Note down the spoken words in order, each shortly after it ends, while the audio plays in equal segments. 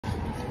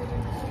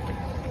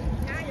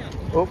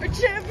Oh. We're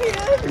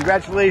champions.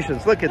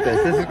 Congratulations. Look at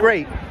this. This is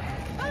great. This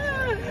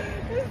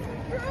is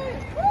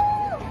great.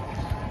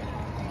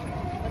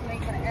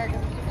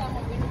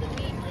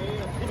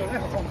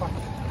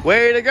 Woo!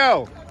 Way to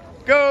go.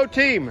 Go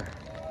team.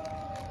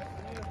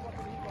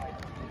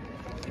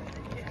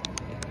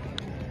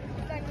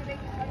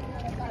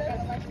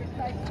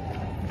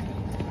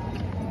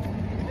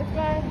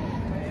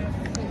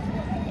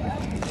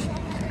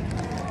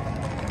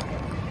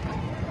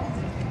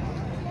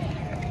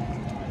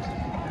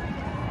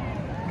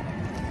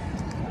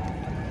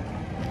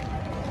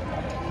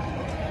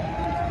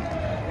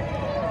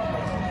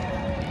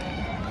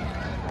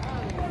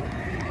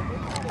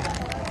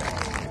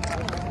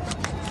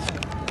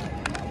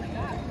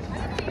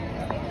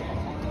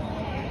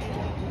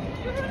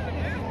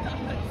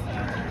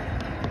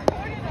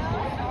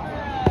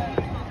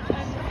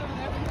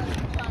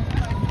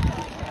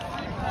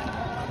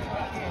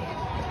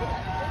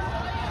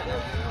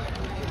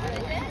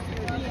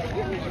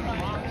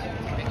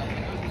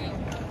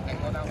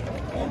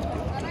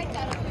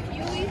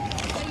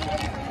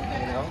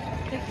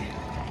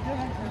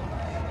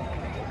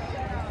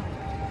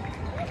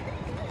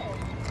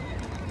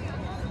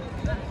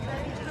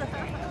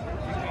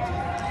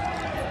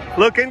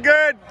 Looking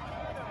good.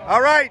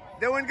 All right,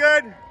 doing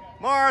good.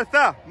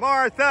 Martha,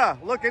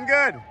 looking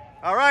good.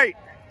 All right.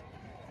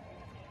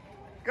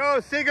 Go,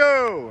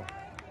 Sigu.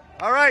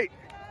 All right.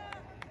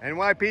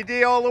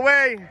 NYPD all the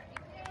way.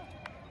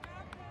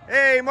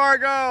 Hey,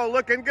 Margot,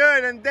 looking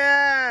good. And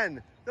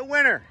Dan, the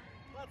winner.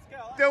 Let's go.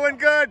 Doing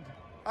good.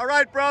 All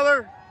right,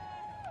 brother.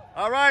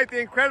 All right, the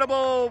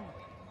Incredible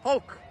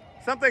Hulk.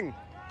 Something.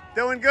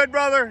 Doing good,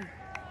 brother.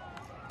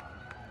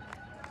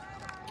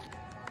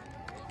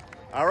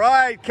 All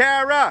right,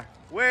 Kara,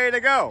 way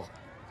to go.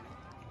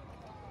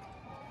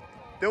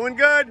 Doing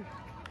good,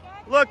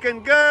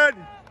 looking good.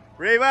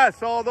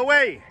 Rivas all the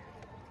way.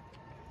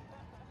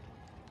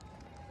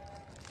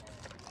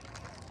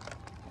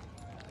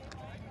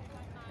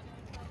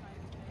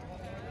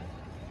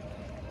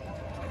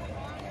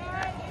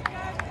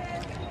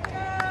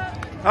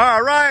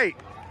 All right.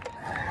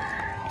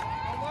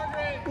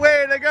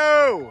 Way to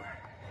go.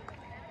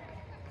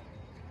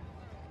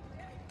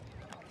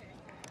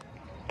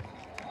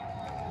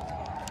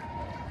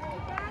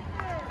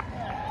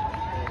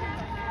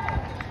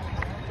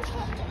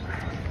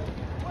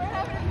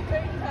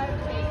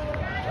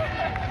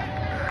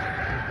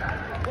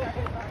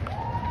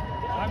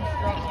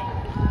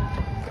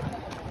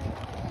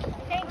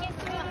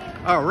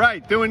 All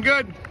right, doing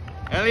good.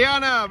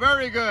 Eliana,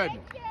 very good.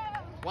 Thank you.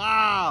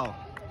 Wow.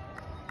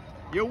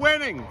 You're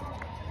winning.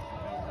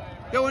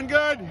 Doing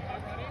good.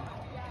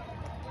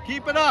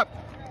 Keep it up.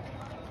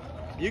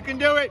 You can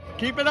do it.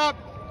 Keep it up.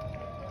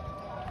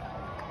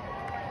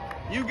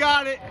 You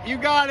got it. You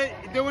got it.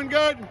 You're doing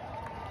good.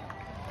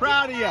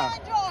 Proud of you.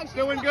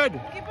 Doing good.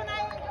 Keep an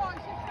eye on Dawn.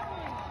 She's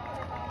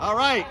coming. All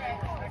right.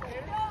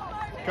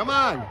 Come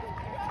on.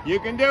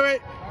 You can do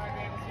it.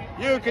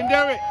 You can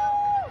do it.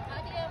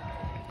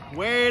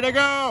 Way to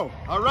go.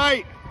 All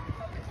right.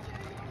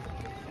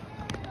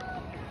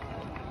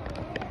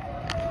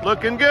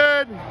 Looking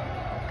good.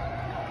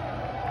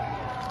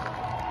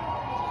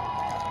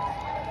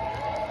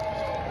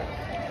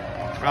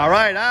 All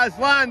right,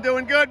 Aslan,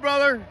 doing good,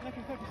 brother.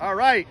 All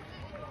right.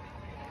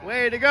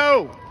 Way to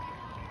go.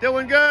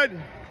 Doing good.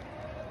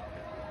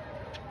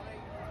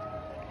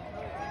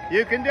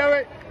 You can do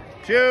it.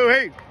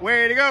 Chewy,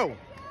 way to go.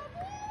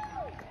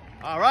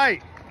 All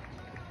right.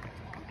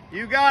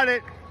 You got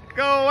it.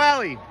 Go,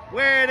 Allie.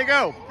 Way to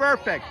go.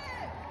 Perfect.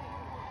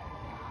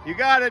 You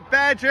got it,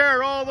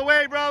 Badger, all the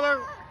way,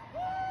 brother.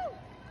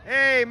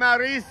 Hey,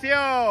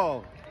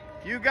 Mauricio.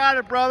 You got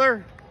it,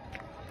 brother.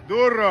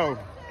 Duro.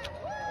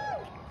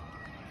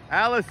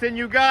 Allison,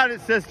 you got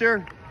it,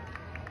 sister.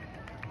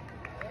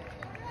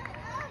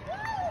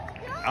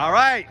 All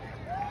right.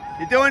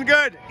 You're doing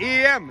good.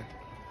 EM.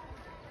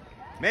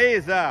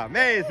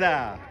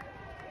 Mesa.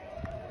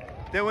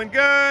 Doing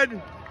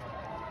good.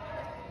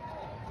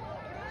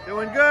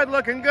 Doing good,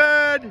 looking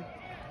good.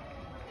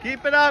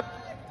 Keep it up.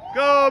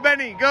 Go,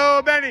 Benny.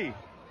 Go, Benny.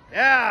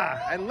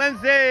 Yeah, and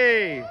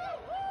Lindsay.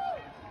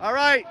 All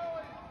right.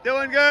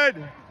 Doing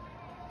good.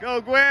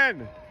 Go,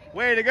 Gwen.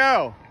 Way to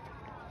go.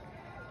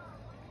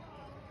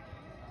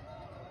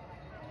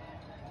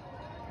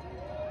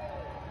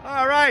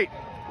 All right.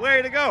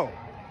 Way to go.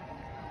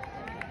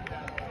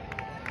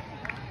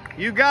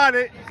 You got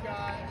it.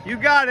 You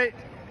got it.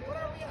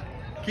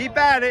 Keep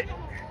at it.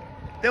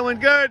 Doing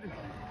good.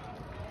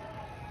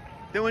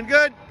 Doing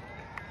good.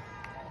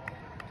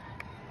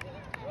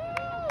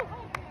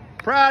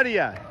 Proud of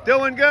you.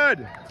 Doing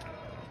good.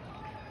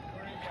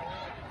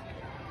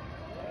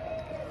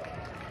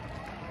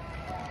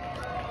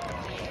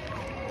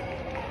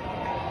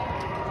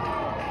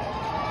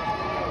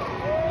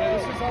 Yeah,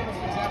 this is almost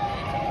exactly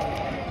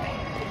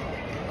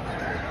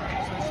it.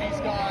 So she's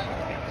got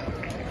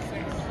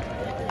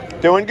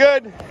 6. Doing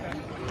good.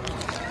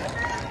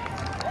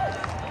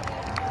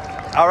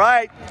 All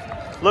right.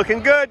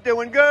 Looking good.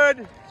 Doing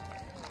good.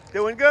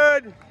 Doing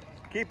good.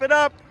 Keep it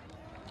up.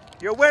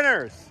 Your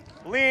winners.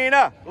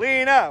 Lena,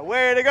 Lena,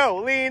 way to go.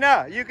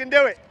 Lena, you can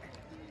do it.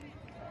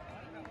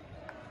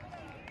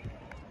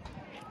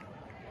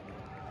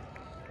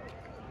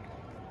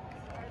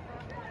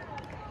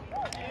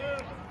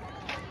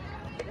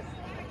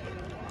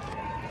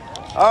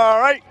 All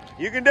right,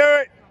 you can do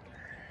it.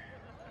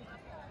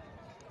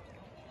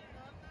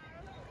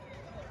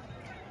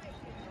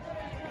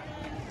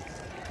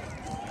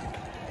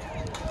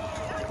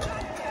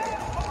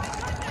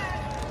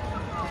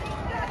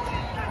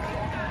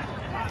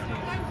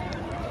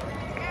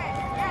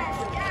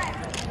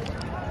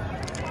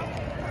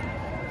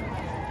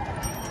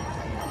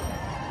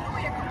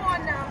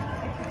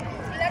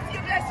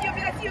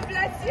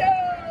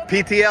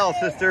 PTL,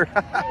 sister.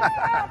 Come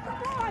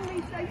on,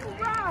 Lisa,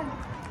 you run.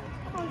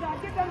 Come on,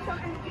 God, give them some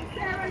energy.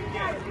 Sarah, you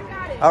got it, you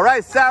got it. All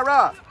right,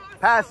 Sarah.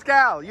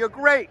 Pascal, you're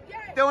great.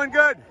 Doing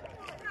good.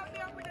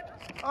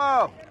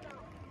 Oh,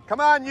 come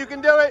on, you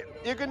can do it.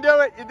 You can do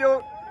it. You do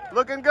it.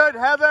 Looking good,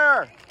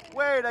 Heather.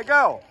 Way to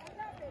go.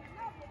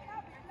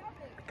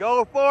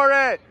 Go for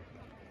it.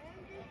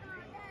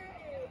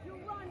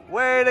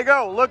 Way to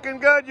go. Looking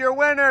good. You're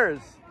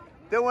winners.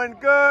 Doing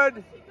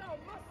good.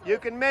 You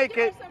can make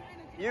it.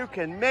 You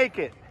can make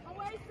it.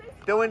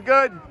 Doing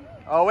good.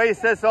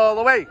 Oasis all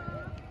the way.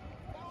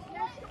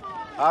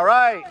 All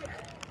right.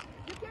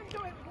 You can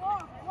do it.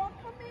 Walk. Walk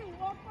for me.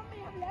 Walk for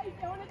me. I'm lazy.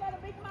 I only got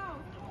a big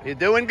mouth. You're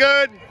doing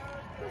good.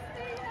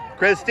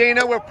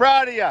 Christina, we're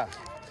proud of you.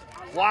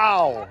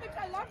 Wow.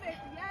 I love it.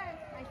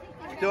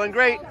 Yes. Doing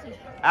great.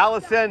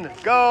 Allison,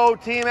 go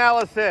Team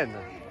Allison.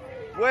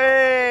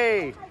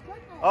 Way.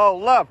 Oh,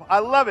 love. I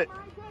love it. My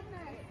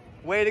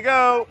goodness. Way to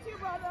go. You,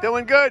 brother.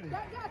 Doing good.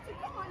 That got you.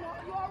 Come on now.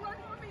 You all run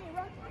for me.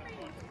 Run for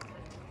me.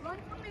 Run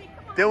for me.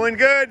 Come on. Doing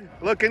good.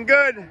 Looking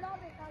good. I love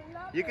it. I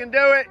love You it. can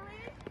do it.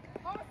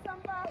 Awesome,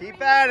 Barbie.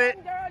 Keep at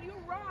it. Girl, you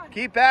run.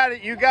 Keep at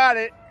it. You got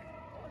it.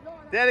 Oh, Lord,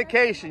 I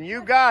Dedication.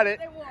 You got it.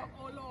 They walk.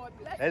 Oh, Lord.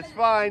 Bless It's them.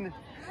 fine. Bless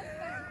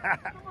them.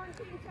 Come on,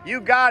 Team Charlie.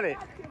 You got it.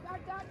 I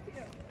got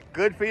you.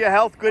 Good for your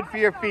health. Good for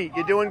your feet.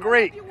 You're doing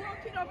great. You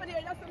walking over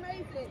there. That's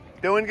amazing.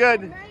 Doing good.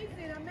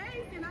 Amazing,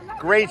 amazing. I love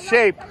Great it. I love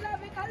shape. It. I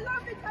love it. I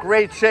love it. I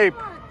Great love it. shape.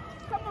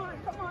 Come on.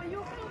 Come on.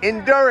 You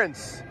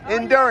Endurance.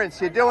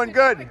 Endurance. You're doing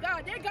good. Oh,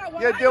 God, they got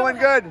one. You're I doing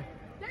know that. good.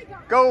 They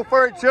got Go one.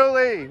 for it,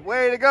 Julie.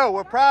 Way to go.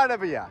 We're proud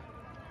of you. Come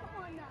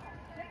on now.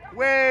 They got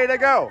Way to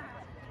go.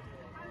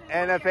 Keep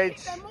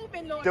NFH. them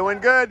moving, Lord Doing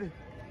God. good.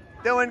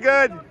 Doing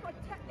good.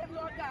 Protect them,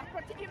 Lord God.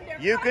 Protect them, their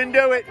You can family.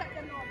 do it. Protect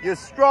them, Lord God. You're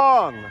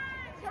strong.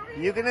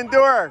 You can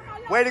endure.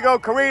 Way to go,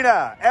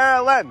 Karina.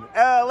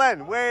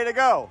 Ellen. Way to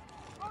go.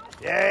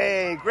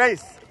 Yay,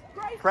 Grace.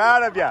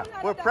 Proud of you.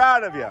 We're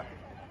proud of you. Love-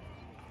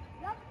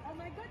 Oh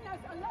my goodness,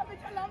 I love it,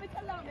 I love it,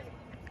 I love it.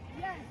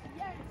 Yes,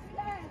 yes,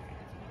 yes.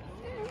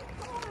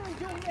 Come on,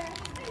 Julia.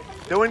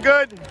 Doing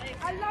good.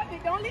 I love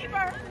it. Don't leave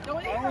her. Don't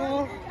leave her.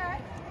 Oh. Okay.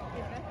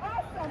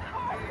 Awesome,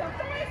 awesome.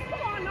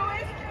 Come on,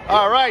 Lois.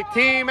 All right,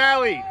 Team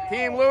Allie.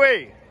 Team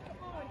Louie. Come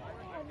on,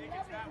 come on. Love it,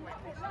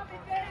 love it, love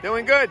it.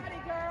 Doing good. Got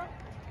it, girl.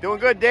 Doing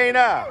good,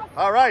 Dana.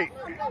 All right.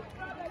 Love it, love it,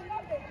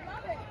 love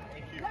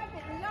it. Love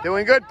it, love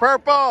Doing it. good,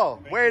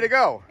 Purple. Way to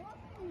go.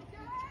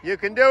 You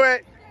can do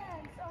it.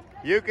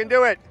 You can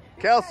do it.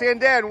 Kelsey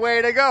and Dan,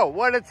 way to go.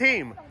 What a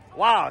team.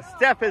 Wow,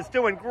 Steph is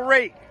doing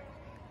great.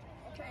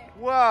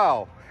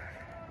 Wow.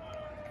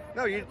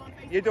 No,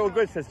 you're doing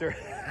good, sister.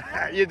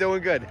 You're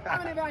doing good.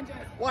 I'm an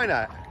evangelist. Why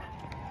not?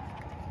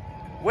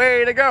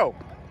 Way to go.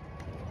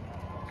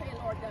 Okay,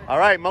 Lord God. All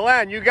right,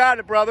 Milan, you got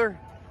it, brother.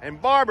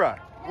 And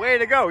Barbara, way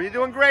to go. You're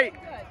doing great.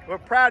 We're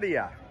proud of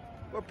you.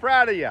 We're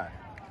proud of you.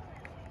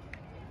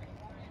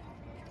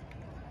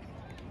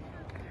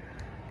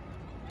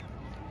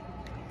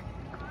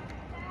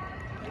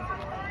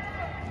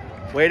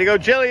 Way to go,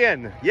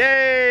 Jillian.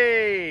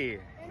 Yay.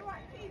 NYC,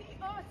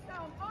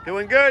 awesome.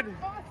 Doing good.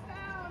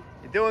 Awesome.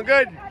 You're doing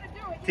good. Gotta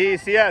do it.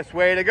 TCS,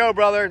 way to go,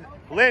 brother.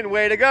 Lynn,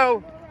 way to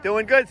go.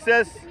 Doing good,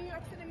 sis. New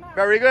York City Marathon.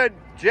 Very good.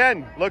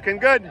 Jen, looking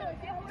good.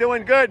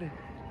 Doing good. Okay.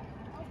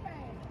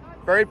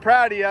 Very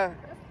proud of you. Let's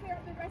clear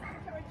up the rest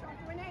of the territory.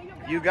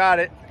 Renee, You got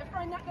it. the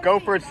front not gonna Go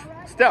be, for it, all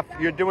right? Steph.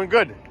 You're doing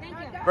good.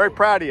 Thank you. Very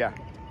proud of you.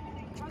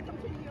 Welcome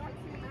to New York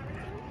City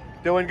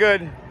Marathon. Doing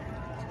good.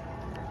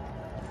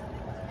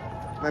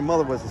 My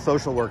mother was a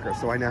social worker,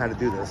 so I know how to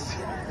do this.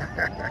 You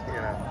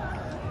know.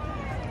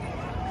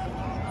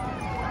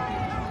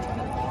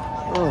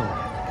 Oh.